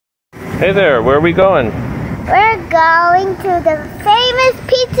Hey there, where are we going? We're going to the famous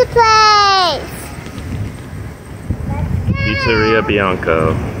pizza place. Let's go. Pizzeria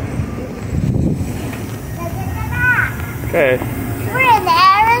Bianco. Okay. We're in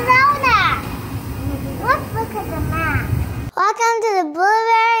Arizona. Let's look at the map. Welcome to the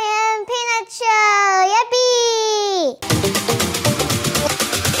Blueberry and Peanut Show. Yippee!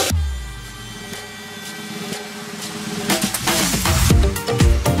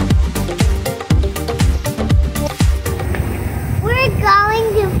 Going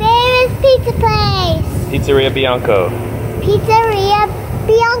to famous pizza place. Pizzeria Bianco. Pizzeria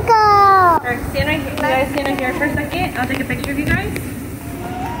Bianco. Alright, stand right here. You guys stand right here for a second. I'll take a picture of you guys.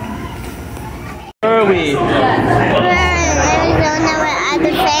 Where are we? We're in Arizona. We're at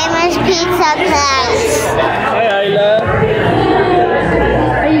the famous pizza place. Hi, Ayla.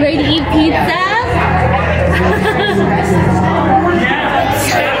 Are you ready to eat pizza?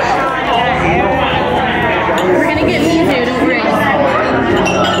 We're gonna get pizza, don't worry.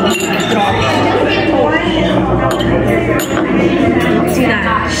 Do that.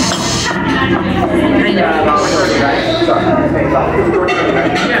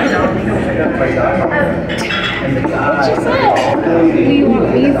 What'd you say? Do you want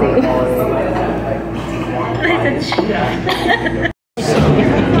easy? I said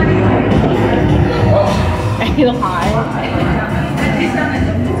Are you high?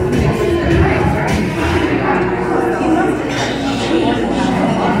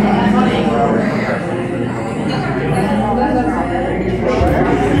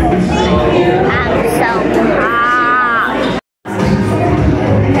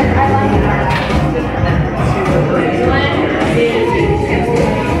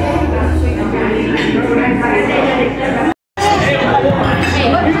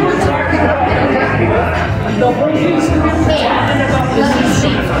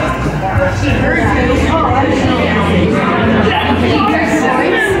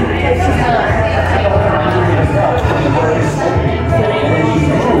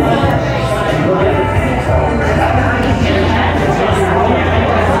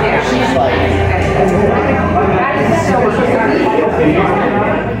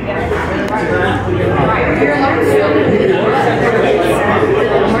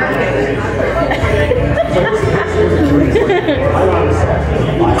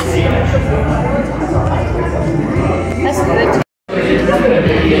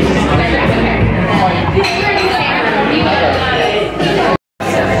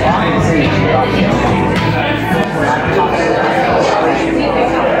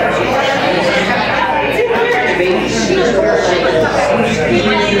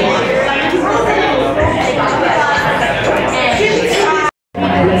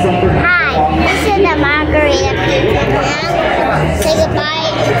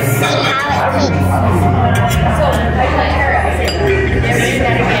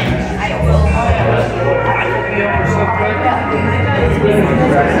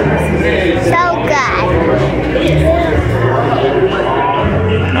 So good.